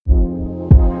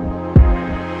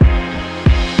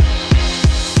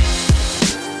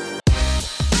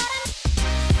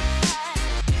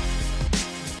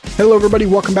Hello, everybody.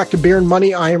 Welcome back to Beer and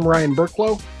Money. I am Ryan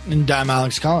Burklow. And I'm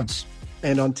Alex Collins.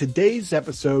 And on today's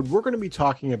episode, we're going to be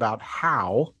talking about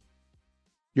how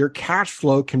your cash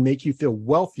flow can make you feel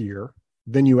wealthier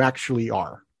than you actually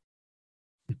are.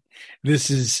 This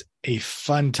is a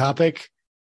fun topic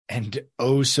and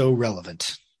oh so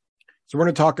relevant. So we're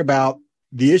going to talk about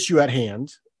the issue at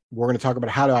hand. We're going to talk about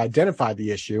how to identify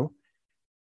the issue.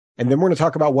 And then we're going to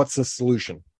talk about what's the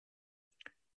solution.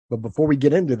 But before we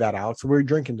get into that, Alex, what are we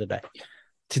drinking today?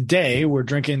 Today, we're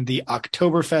drinking the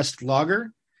Oktoberfest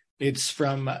Lager. It's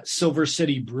from Silver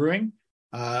City Brewing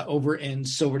over in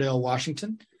Silverdale,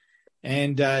 Washington.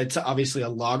 And it's obviously a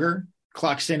lager.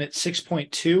 Clocks in at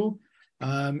 6.2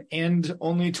 and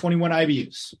only 21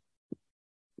 IBUs.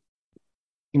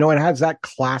 You know, it has that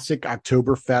classic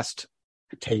Oktoberfest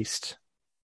taste,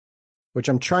 which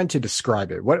I'm trying to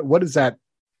describe it. What is that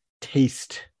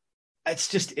taste? It's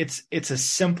just, it's a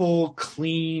simple,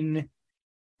 clean,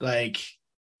 like,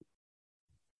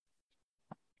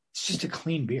 it's just a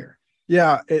clean beer.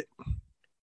 Yeah, it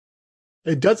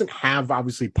doesn't have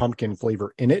obviously pumpkin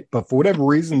flavor in it, but for whatever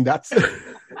reason, that's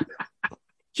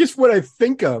just what I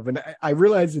think of. And I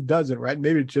realize it doesn't, right?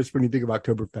 Maybe it's just when you think of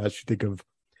Oktoberfest, you think of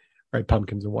right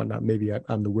pumpkins and whatnot. Maybe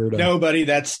I'm the weirdo. No, buddy,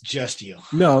 that's just you.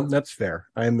 No, that's fair.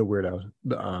 I am the weirdo.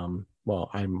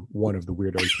 Well, I'm one of the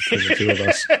weirdos between the two of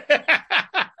us.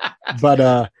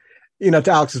 But you know,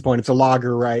 to Alex's point, it's a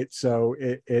lager, right? So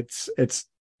it's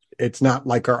not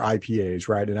like our IPAs,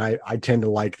 right? And I tend to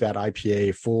like that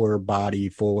IPA, fuller body,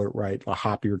 fuller, right? A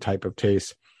hoppier type of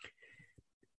taste.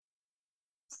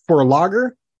 For a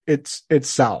lager, it's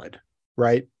solid,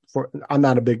 right? I'm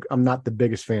not the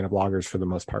biggest fan of lagers for the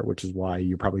most part, which is why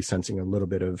you're probably sensing a little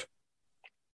bit of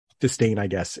disdain, I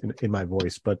guess, in my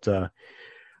voice. But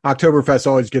Oktoberfest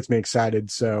always gets me excited.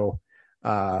 So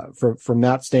from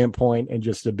that standpoint, and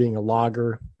just being a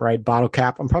lager, right? Bottle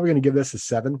cap, I'm probably going to give this a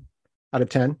 7 out of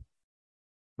 10.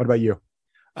 What about you?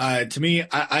 To me,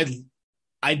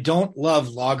 I don't love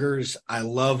lagers. I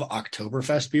love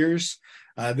Oktoberfest beers.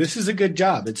 This is a good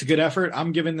job. It's a good effort.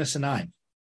 I'm giving this a 9.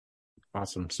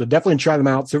 Awesome. So definitely try them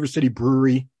out. Silver City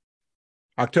Brewery,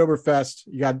 Oktoberfest.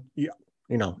 You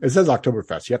know, it says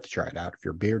Oktoberfest. You have to try it out if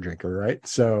you're a beer drinker, right?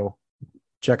 So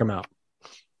check them out.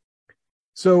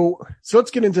 So let's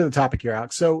get into the topic here,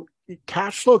 Alex. So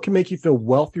cash flow can make you feel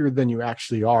wealthier than you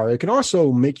actually are. It can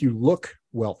also make you look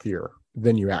wealthier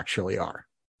than you actually are.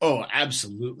 Oh,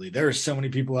 absolutely. There are so many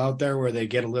people out there where they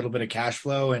get a little bit of cash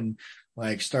flow and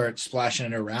like start splashing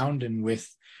it around, and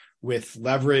with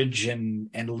leverage and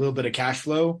a little bit of cash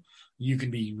flow, you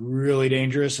can be really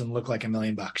dangerous and look like $1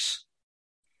 million.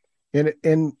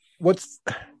 And what's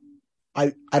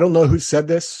I don't know who said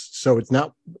this, so it's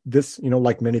not this, you know,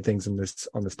 like many things on this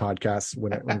podcast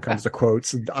when it comes to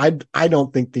quotes. I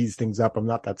don't think these things up. I'm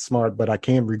not that smart, but I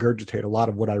can regurgitate a lot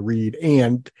of what I read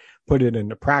and put it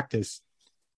into practice.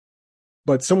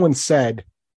 But someone said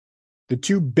the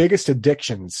two biggest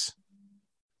addictions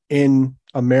in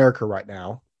America right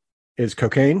now is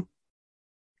cocaine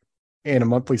and a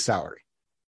monthly salary.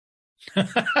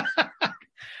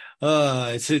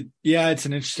 It's an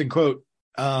interesting quote.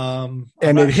 And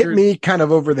it hit me kind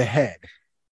of over the head.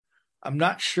 I'm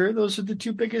not sure those are the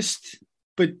two biggest,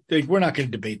 but we're not going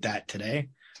to debate that today.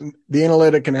 The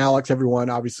analytic and Alex,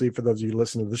 everyone, obviously, for those of you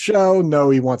listening to the show,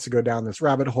 know he wants to go down this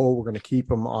rabbit hole. We're going to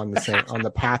keep him on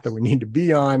the path that we need to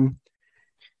be on.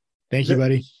 Thank you,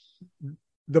 buddy.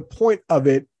 The point of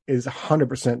it is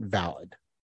 100% valid.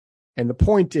 And the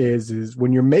point is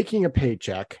when you're making a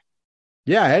paycheck,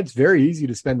 yeah, it's very easy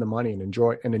to spend the money and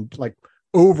enjoy and like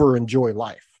over enjoy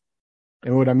life.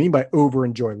 And what I mean by over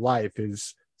enjoy life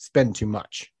is spend too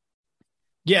much.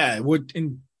 Yeah.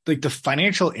 The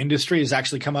financial industry has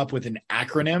actually come up with an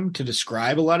acronym to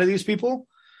describe a lot of these people.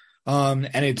 And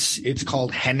it's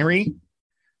called HENRY,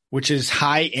 which is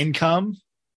high income,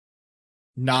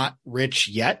 not rich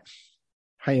yet.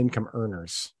 High income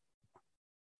earners.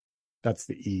 That's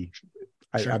the E.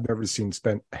 Sure. I've never seen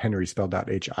Henry spelled out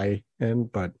HIN,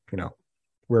 but you know,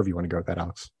 wherever you want to go with that,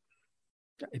 Alex.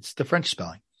 It's the French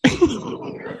spelling.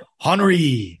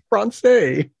 Henry.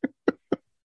 Francais.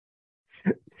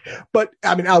 But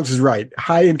I mean, Alex is right.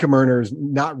 High income earners,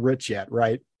 not rich yet,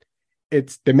 right?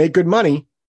 They make good money.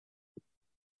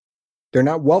 They're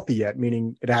not wealthy yet,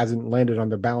 meaning it hasn't landed on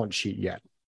their balance sheet yet,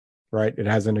 right? It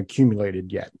hasn't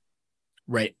accumulated yet.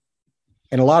 Right.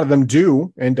 And a lot of them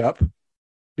do end up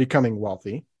becoming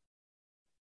wealthy.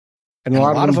 And a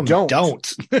lot of them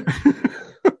don't.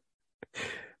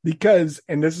 Because,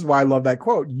 and this is why I love that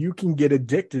quote, you can get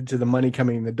addicted to the money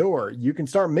coming in the door. You can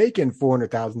start making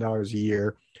 $400,000 a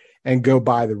year and go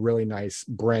buy the really nice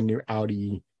brand new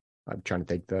Audi. I'm trying to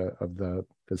think of the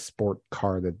the sport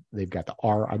car that they've got, the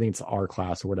R, I think it's the R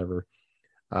class or whatever.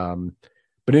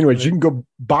 But anyways, you can go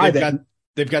buy that.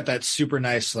 They've got that super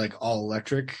nice, like all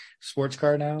electric sports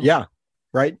car now. Yeah.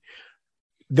 Right.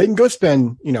 They can go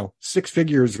spend, six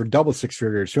figures or double six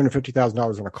figures,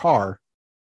 $250,000 on a car,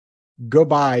 go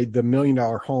buy the $1 million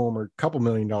home or couple $1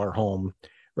 million home.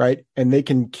 Right. And they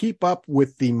can keep up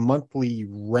with the monthly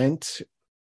rent,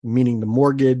 meaning the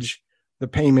mortgage, the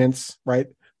payments, right?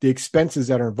 The expenses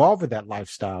that are involved with that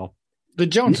lifestyle. The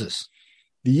Joneses.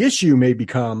 The issue may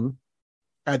become,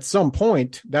 at some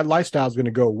point, that lifestyle is going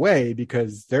to go away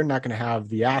because they're not going to have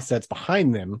the assets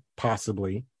behind them,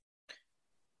 possibly,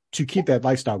 to keep that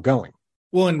lifestyle going.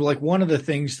 Well, and like one of the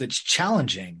things that's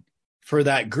challenging for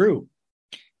that group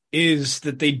is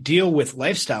that they deal with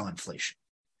lifestyle inflation.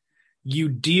 You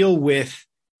deal with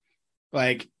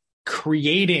like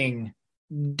creating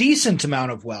decent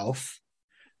amount of wealth,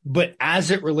 but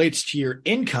as it relates to your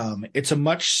income, it's a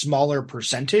much smaller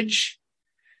percentage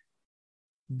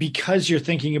because you're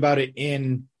thinking about it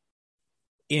in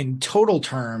total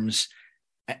terms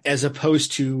as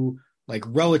opposed to like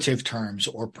relative terms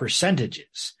or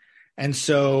percentages. And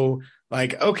so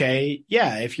like, okay,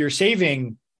 yeah, if you're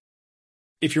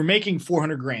making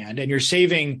 400 grand and you're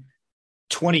saving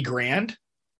 20 grand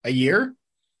a year,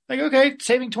 like, okay,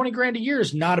 saving 20 grand a year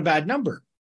is not a bad number.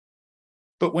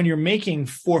 But when you're making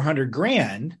 400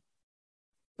 grand,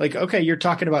 like, okay, you're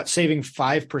talking about saving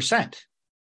 5%.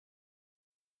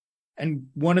 And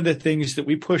one of the things that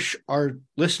we push our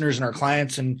listeners and our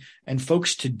clients and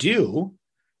folks to do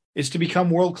is to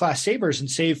become world-class savers and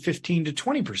save 15 to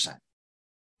 20%. I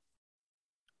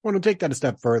want to take that a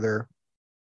step further.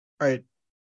 All right.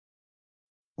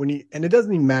 And it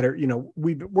doesn't even matter,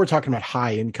 we're talking about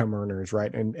high income earners,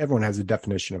 right? And everyone has a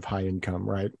definition of high income,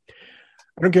 right?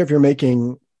 I don't care if you're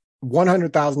making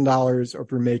 $100,000 or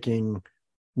if you're making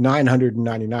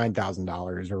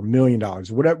 $999,000 or $1 million,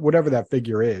 whatever that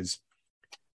figure is.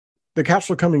 The cash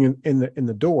flow coming in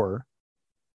the door,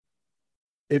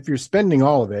 if you're spending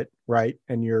all of it, right,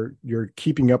 and you're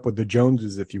keeping up with the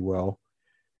Joneses, if you will,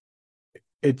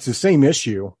 it's the same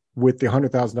issue with the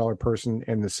 $100,000 person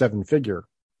and the seven-figure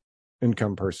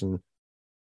income person.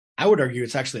 I would argue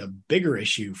it's actually a bigger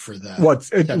issue for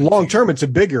the long term. It's a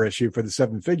bigger issue for the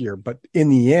seven-figure, but in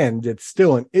the end, it's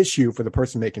still an issue for the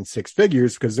person making six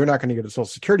figures because they're not going to get a Social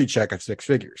Security check of six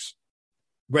figures.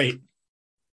 Right.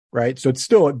 So it's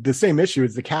still the same issue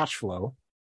as the cash flow.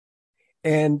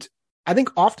 And I think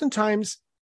oftentimes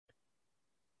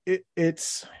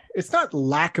it's not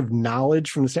lack of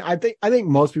knowledge from the same. I think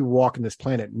most people walking this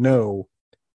planet know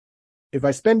if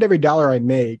I spend every dollar I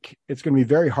make, it's going to be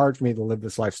very hard for me to live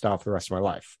this lifestyle for the rest of my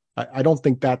life. I don't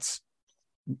think that's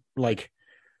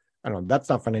that's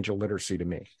not financial literacy to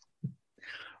me.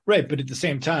 Right. But at the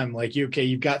same time, like,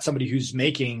 you've got somebody who's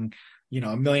making,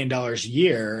 $1 million a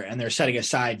year and they're setting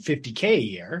aside $50K a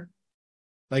year.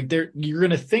 Like you're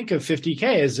going to think of $50K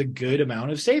as a good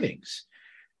amount of savings.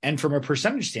 And from a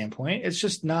percentage standpoint, it's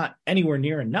just not anywhere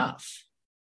near enough.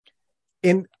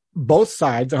 In both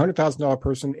sides, the $100,000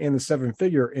 person and the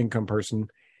seven-figure income person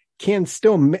can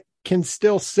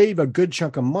still save a good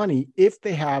chunk of money if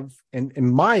they have, and in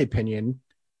my opinion,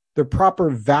 the proper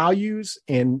values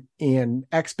and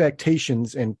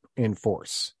expectations in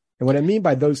force. And what I mean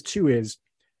by those two is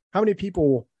how many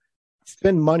people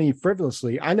spend money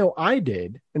frivolously. I know I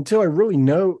did until I really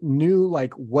knew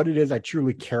like what it is I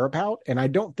truly care about. And I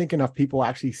don't think enough people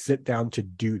actually sit down to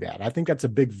do that. I think that's a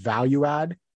big value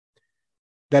add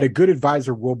that a good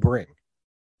advisor will bring.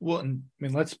 Well, I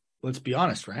mean, let's be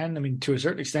honest, Ryan. I mean, to a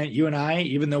certain extent, you and I,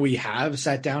 even though we have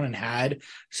sat down and had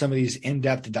some of these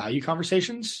in-depth value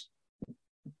conversations,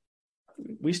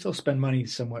 we still spend money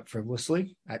somewhat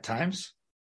frivolously at times.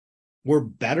 We're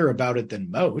better about it than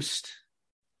most.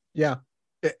 Yeah.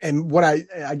 And what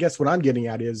I guess what I'm getting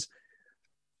at is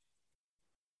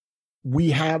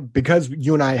because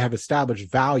you and I have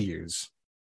established values,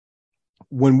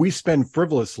 when we spend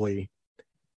frivolously,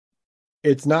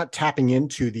 it's not tapping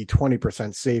into the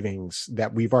 20% savings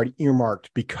that we've already earmarked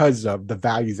because of the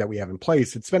values that we have in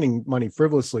place. It's spending money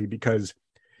frivolously because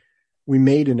we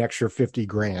made an extra 50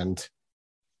 grand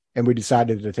and we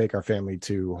decided to take our family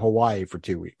to Hawaii for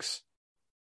 2 weeks.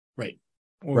 Right.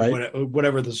 Or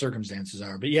whatever the circumstances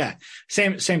are. But yeah,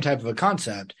 same type of a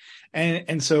concept.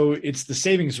 And so it's the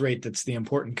savings rate that's the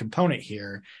important component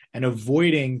here, and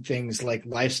avoiding things like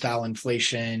lifestyle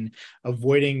inflation,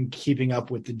 avoiding keeping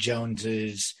up with the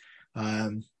Joneses.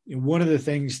 One of the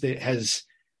things that has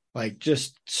like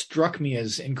just struck me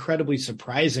as incredibly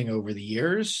surprising over the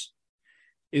years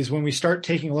is when we start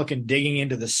taking a look and digging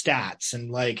into the stats,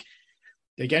 and like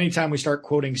anytime we start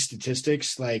quoting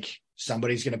statistics like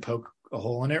somebody's going to poke a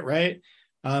hole in it, right?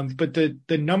 But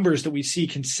the numbers that we see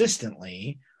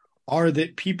consistently are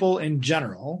that people in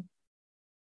general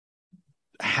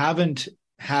haven't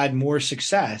had more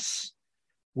success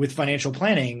with financial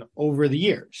planning over the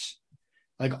years.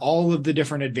 Like all of the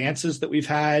different advances that we've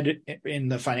had in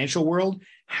the financial world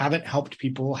haven't helped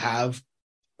people have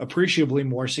appreciably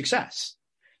more success.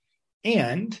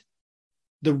 And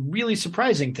the really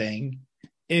surprising thing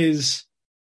is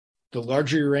the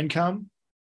larger your income,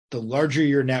 the larger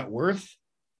your net worth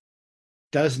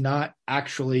does not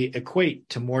actually equate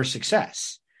to more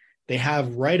success. They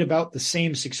have right about the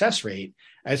same success rate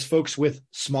as folks with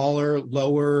smaller,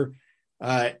 lower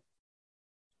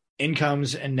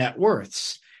incomes and net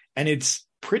worths. And it's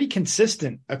pretty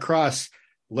consistent across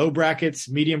low brackets,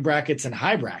 medium brackets, and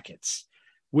high brackets,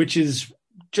 which is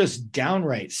just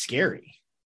downright scary.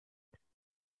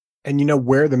 And you know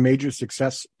where the major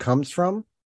success comes from?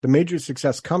 The major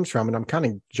success comes from, and I'm kind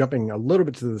of jumping a little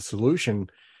bit to the solution,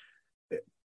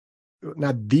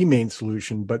 not the main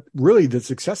solution, but really the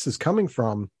success is coming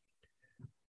from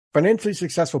financially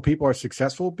successful people are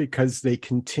successful because they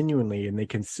continually and they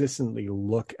consistently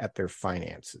look at their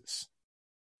finances.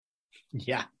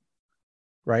 Yeah.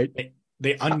 Right?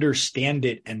 They understand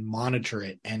it and monitor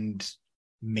it and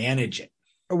manage it.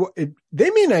 Well, they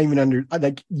may not even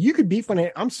like you could be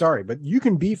I'm sorry, but you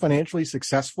can be financially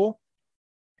successful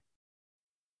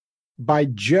by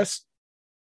just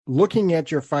looking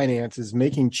at your finances,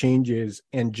 making changes,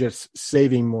 and just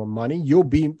saving more money. You'll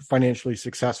be financially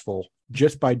successful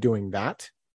just by doing that.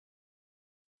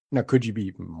 Now, could you be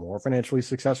even more financially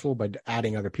successful by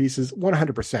adding other pieces?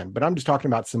 100%. But I'm just talking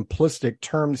about simplistic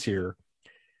terms here.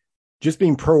 Just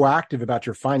being proactive about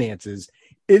your finances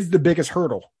is the biggest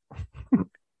hurdle.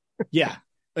 Yeah.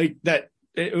 Like that,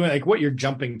 like what you're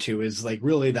jumping to is like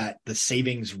really that the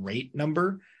savings rate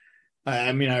number. I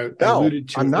alluded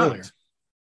to it earlier.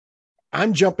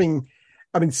 I'm jumping.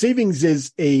 I mean, savings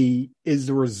is the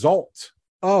result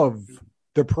of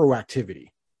the proactivity.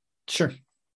 Sure.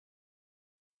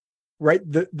 Right.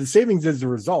 The savings is the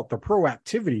result, the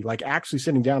proactivity, like actually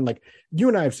sitting down, like you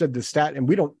and I have said this stat, and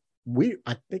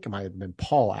I think it might have been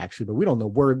Paul actually, but we don't know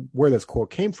where this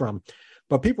quote came from.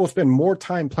 But people spend more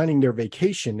time planning their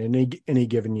vacation in any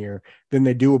given year than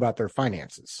they do about their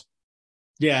finances.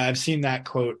 Yeah, I've seen that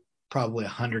quote probably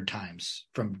 100 times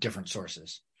from different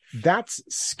sources. That's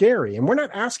scary. And we're not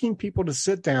asking people to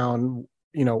sit down,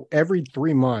 every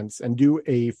 3 months and do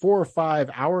a 4 or 5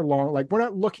 hour long, like we're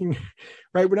not looking,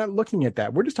 right? We're not looking at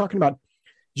that. We're just talking about,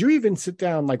 do you even sit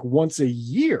down like once a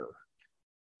year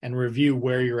and review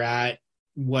where you're at,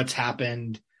 what's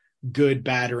happened, good,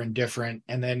 bad, or indifferent,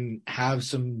 and then have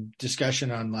some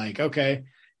discussion on like, okay,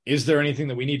 is there anything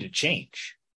that we need to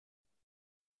change?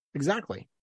 Exactly.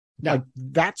 Now, like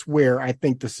that's where I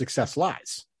think the success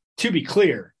lies. To be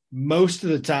clear, most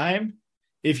of the time,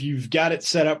 if you've got it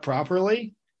set up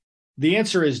properly, the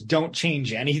answer is don't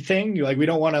change anything. We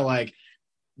don't want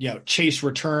to chase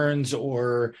returns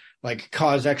or like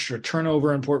cause extra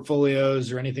turnover in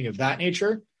portfolios or anything of that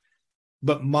nature.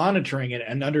 But monitoring it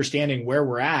and understanding where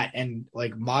we're at and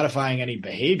like modifying any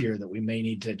behavior that we may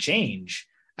need to change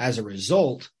as a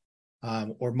result,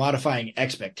 or modifying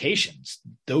expectations.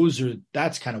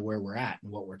 That's kind of where we're at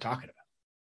and what we're talking about.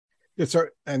 Yes,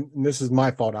 sir. And this is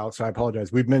my fault, Alex. So I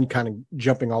apologize. We've been kind of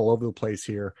jumping all over the place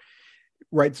here,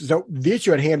 right? So the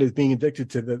issue at hand is being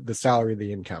addicted to the salary of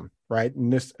the income, right?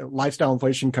 And this lifestyle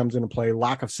inflation comes into play,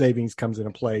 lack of savings comes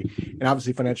into play, and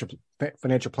obviously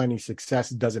financial planning success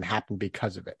doesn't happen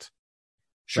because of it,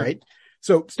 sure. Right?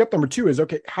 So step number 2 is,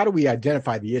 okay, how do we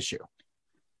identify the issue?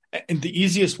 And the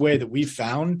easiest way that we've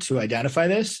found to identify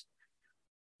this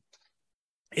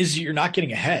is you're not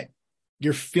getting ahead.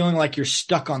 You're feeling like you're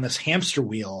stuck on this hamster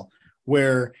wheel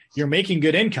where you're making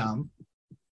good income,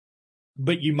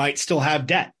 but you might still have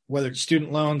debt, whether it's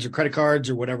student loans or credit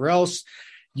cards or whatever else.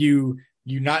 You're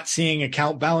not seeing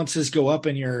account balances go up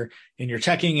in your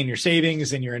checking and your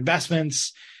savings and your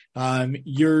investments.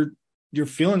 You're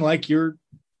feeling like you're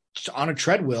on a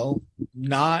treadmill,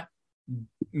 not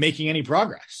making any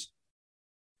progress.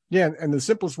 Yeah, and the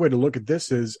simplest way to look at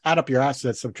this is add up your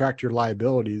assets, subtract your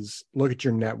liabilities, look at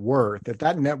your net worth. If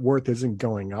that net worth isn't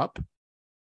going up,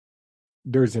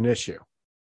 there's an issue.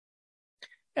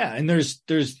 Yeah, and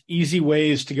there's easy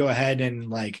ways to go ahead and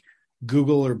like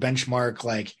Google or benchmark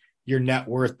like your net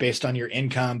worth based on your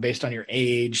income, based on your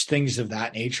age, things of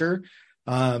that nature.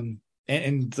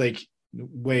 And like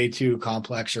way too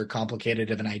complex or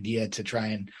complicated of an idea to try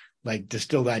and like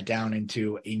distill that down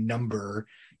into a number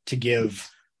to give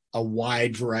a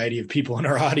wide variety of people in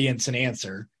our audience an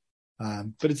answer.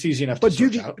 But it's easy enough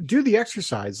to do the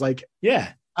exercise. Like,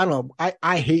 yeah, I don't know.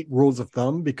 I hate rules of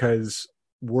thumb because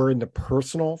we're in the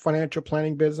personal financial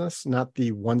planning business, not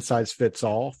the one size fits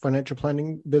all financial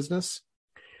planning business.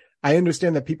 I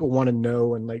understand that people want to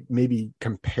know and like maybe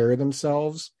compare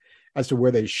themselves as to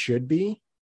where they should be.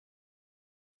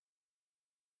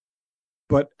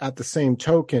 But at the same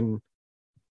token,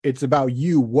 it's about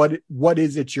you. What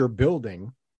is it you're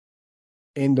building?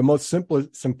 And the most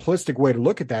simplistic way to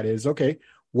look at that is, okay,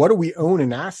 what do we own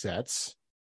in assets?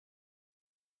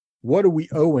 What do we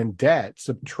owe in debt?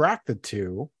 Subtract the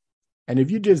two. And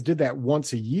if you just did that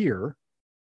once a year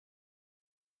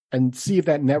and see if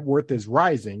that net worth is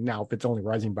rising. Now, if it's only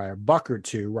rising by $1 or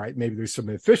 $2, right? Maybe there's some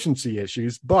efficiency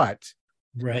issues, but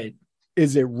right.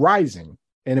 Is it rising?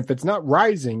 And if it's not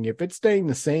rising, if it's staying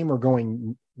the same or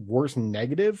going worse and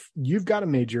negative, you've got a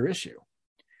major issue.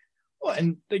 Well,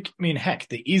 and like, I mean, heck,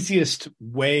 the easiest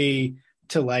way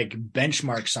to like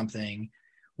benchmark something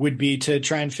would be to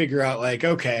try and figure out like,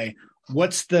 okay,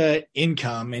 what's the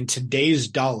income in today's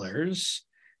dollars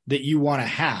that you want to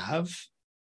have?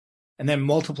 And then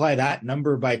multiply that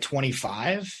number by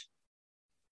 25.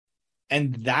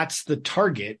 And that's the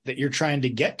target that you're trying to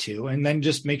get to. And then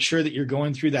just make sure that you're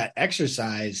going through that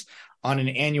exercise on an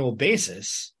annual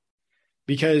basis,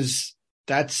 because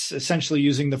that's essentially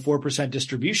using the 4%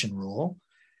 distribution rule.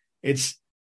 It's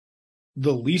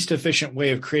the least efficient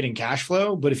way of creating cash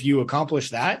flow. But if you accomplish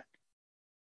that,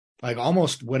 like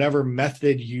almost whatever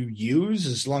method you use,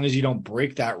 as long as you don't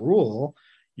break that rule,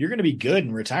 you're going to be good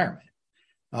in retirement.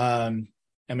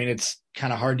 I mean, it's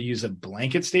kind of hard to use a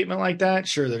blanket statement like that.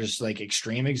 Sure, there's like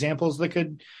extreme examples that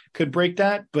could break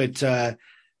that. But I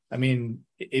mean,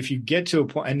 if you get to a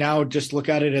point, and now just look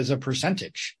at it as a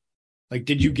percentage. Like,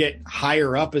 did you get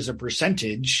higher up as a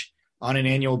percentage on an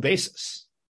annual basis?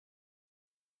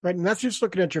 Right. And that's just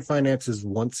looking at your finances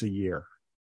once a year.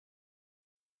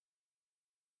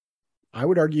 I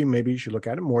would argue maybe you should look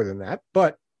at it more than that,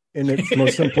 but in its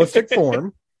most simplistic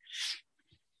form,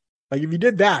 like if you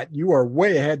did that, you are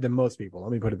way ahead than most people.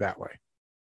 Let me put it that way.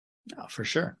 No, for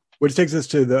sure. Which takes us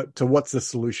to what's the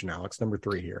solution, Alex? Number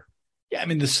 3 here. Yeah, I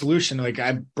mean, the solution, like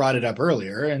I brought it up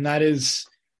earlier, and that is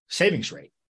savings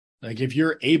rate. Like if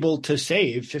you're able to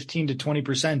save 15 to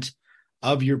 20%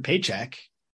 of your paycheck,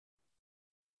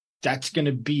 that's going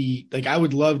to be like, I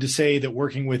would love to say that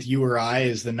working with you or I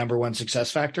is the number one success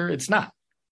factor. It's not.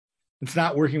 It's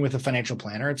not working with a financial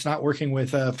planner. It's not working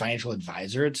with a financial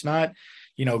advisor. It's not,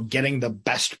 getting the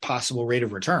best possible rate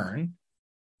of return.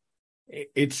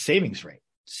 It's savings rate.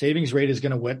 Savings rate is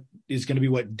going to be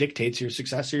what dictates your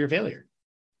success or your failure.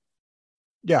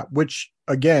 Yeah. Which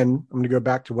again, I'm going to go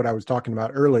back to what I was talking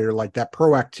about earlier, like that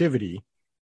proactivity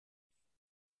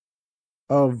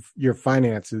of your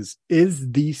finances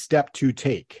is the step to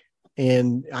take.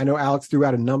 And I know Alex threw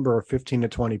out a number of 15 to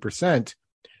 20%.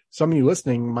 Some of you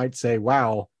listening might say,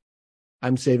 wow,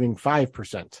 I'm saving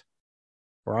 5%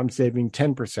 or I'm saving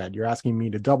 10%. You're asking me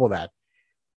to double that.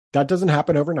 That doesn't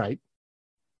happen overnight.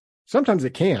 Sometimes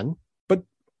it can, but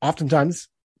oftentimes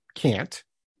can't.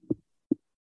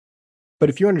 But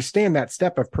if you understand that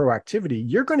step of proactivity,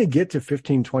 you're going to get to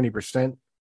 15, 20%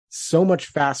 so much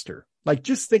faster. Like,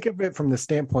 just think of it from the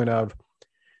standpoint of,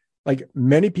 like,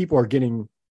 many people are getting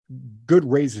good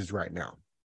raises right now.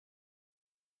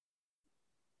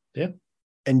 Yeah.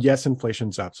 And yes,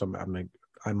 inflation's up. So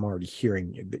I'm already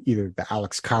hearing either the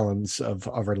Alex Collins of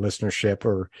our listenership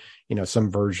or,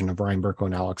 some version of Ryan Burkle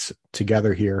and Alex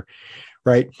together here,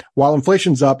 right? While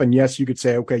inflation's up, and yes, you could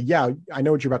say, okay, yeah, I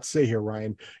know what you're about to say here,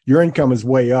 Ryan. Your income is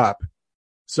way up.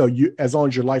 So as long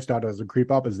as your lifestyle doesn't creep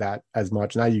up as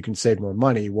much, now you can save more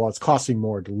money. Well, it's costing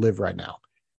more to live right now.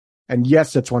 And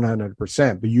yes, that's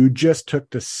 100%, but you just took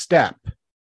the step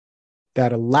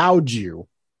that allowed you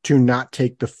to not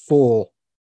take the full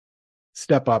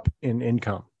step up in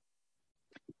income.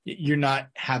 You're not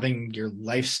having your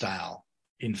lifestyle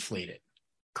inflated.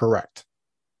 Correct.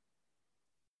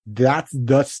 That's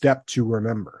the step to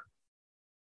remember.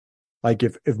 Like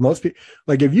if most people,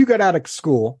 like if you got out of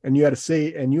school and you had to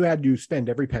say, and you had to spend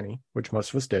every penny, which most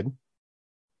of us did,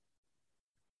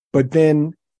 but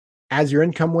then as your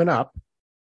income went up,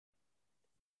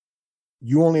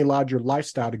 you only allowed your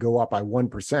lifestyle to go up by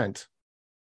 1%,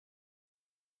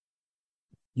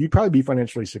 you'd probably be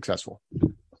financially successful.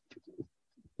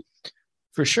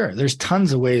 For sure. There's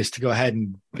tons of ways to go ahead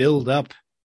and build up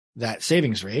that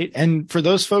savings rate. And for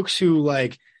those folks who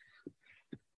like,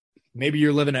 maybe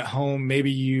you're living at home,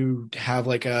 maybe you have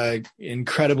like a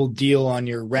incredible deal on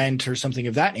your rent or something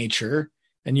of that nature,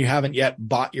 and you haven't yet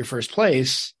bought your first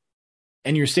place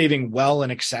and you're saving well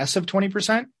in excess of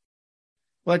 20%.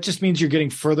 Well, it just means you're getting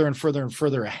further and further and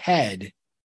further ahead.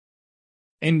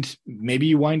 And maybe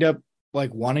you wind up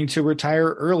like wanting to retire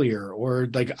earlier or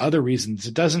like other reasons.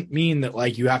 It doesn't mean that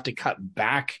like you have to cut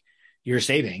back your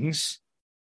savings.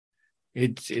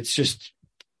 It's just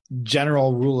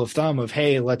general rule of thumb of,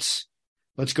 hey, let's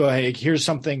go ahead. Here's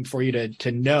something for you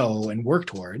to know and work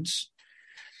towards.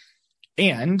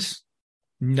 And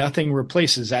nothing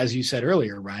replaces, as you said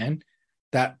earlier, Ryan,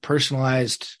 that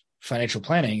personalized financial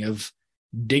planning of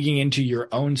digging into your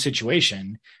own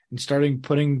situation and starting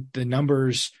putting the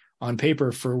numbers on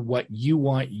paper for what you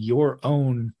want your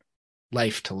own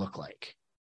life to look like.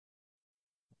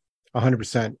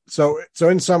 100%. So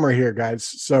in summary here, guys,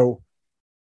 so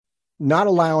not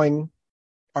allowing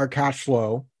our cash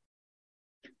flow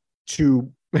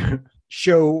to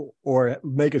show or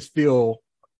make us feel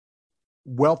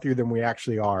wealthier than we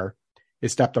actually are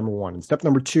is step number one. And step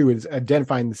number two is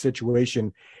identifying the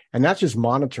situation. And that's just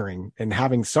monitoring and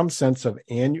having some sense of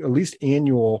at least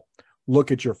annual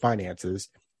look at your finances,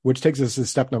 which takes us to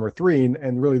step number three.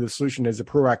 And really the solution is the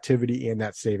proactivity in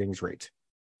that savings rate,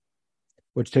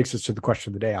 which takes us to the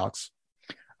question of the day, Alex.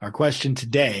 Our question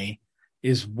today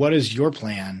is, what is your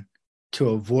plan to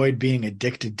avoid being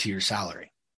addicted to your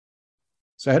salary?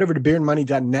 So head over to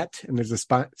beerandmoney.net and there's a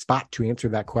spot to answer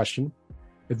that question.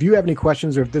 If you have any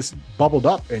questions or if this bubbled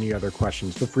up any other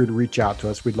questions, feel free to reach out to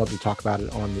us. We'd love to talk about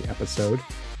it on the episode.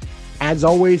 As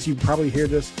always, you probably hear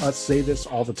us say this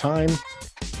all the time.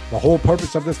 The whole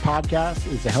purpose of this podcast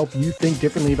is to help you think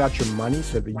differently about your money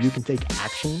so that you can take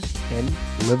action and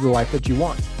live the life that you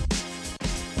want.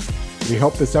 We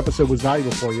hope this episode was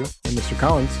valuable for you. And Mr.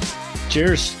 Collins.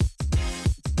 Cheers.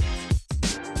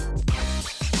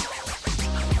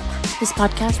 This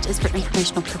podcast is for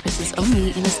informational purposes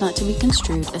only and is not to be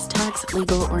construed as tax,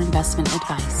 legal, or investment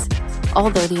advice.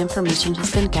 Although the information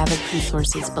has been gathered from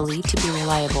sources believed to be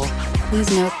reliable, please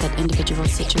note that individual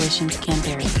situations can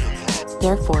vary.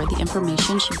 Therefore, the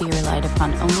information should be relied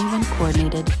upon only when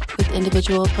coordinated with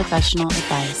individual professional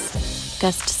advice.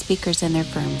 Guest speakers and their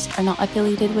firms are not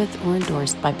affiliated with or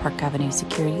endorsed by Park Avenue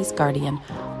Securities, Guardian,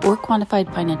 or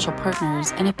Quantified Financial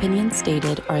Partners, and opinions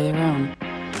stated are their own.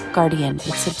 Guardian,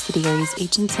 its subsidiaries,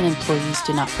 agents, and employees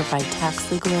do not provide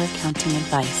tax, legal, or accounting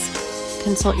advice.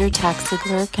 Consult your tax,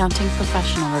 legal, or accounting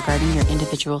professional regarding your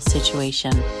individual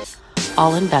situation.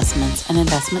 All investments and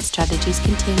investment strategies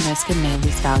contain risk and may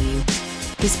lose value.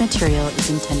 This material is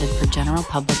intended for general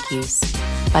public use.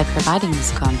 By providing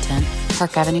this content,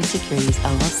 Park Avenue Securities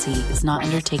LLC is not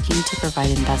undertaking to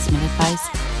provide investment advice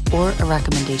or a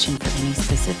recommendation for any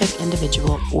specific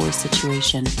individual or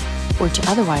situation, or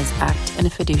to otherwise act in a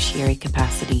fiduciary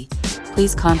capacity.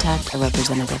 Please contact a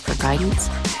representative for guidance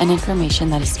and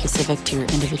information that is specific to your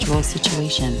individual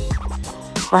situation.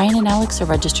 Ryan and Alex are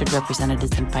registered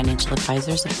representatives and financial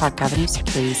advisors of Park Avenue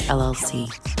Securities LLC,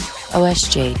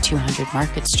 OSJ 200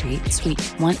 Market Street, Suite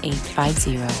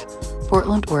 1850,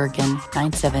 Portland, Oregon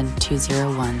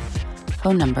 97201.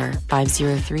 Phone number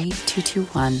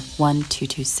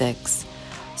 503-221-1226.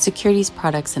 Securities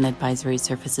products and advisory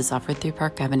services offered through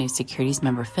Park Avenue Securities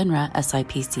member FINRA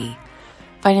SIPC.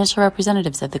 Financial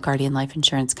representatives of the Guardian Life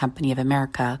Insurance Company of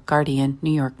America, Guardian,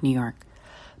 New York, New York.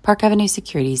 Park Avenue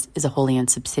Securities is a wholly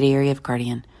owned subsidiary of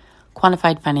Guardian.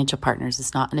 Quantified Financial Partners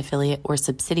is not an affiliate or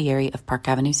subsidiary of Park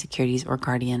Avenue Securities or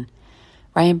Guardian.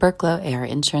 Ryan Burklow, AR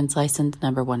Insurance License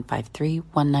Number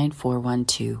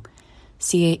 153-19412.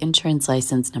 CA Insurance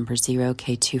License Number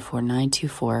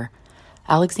 0K24924.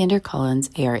 Alexander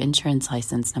Collins, AR Insurance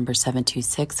License Number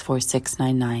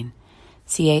 7264699.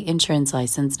 CA Insurance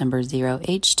License Number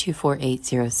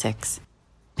 0H24806.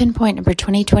 Pinpoint number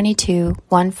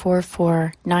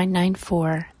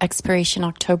 2022-144994. Expiration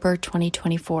October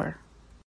 2024.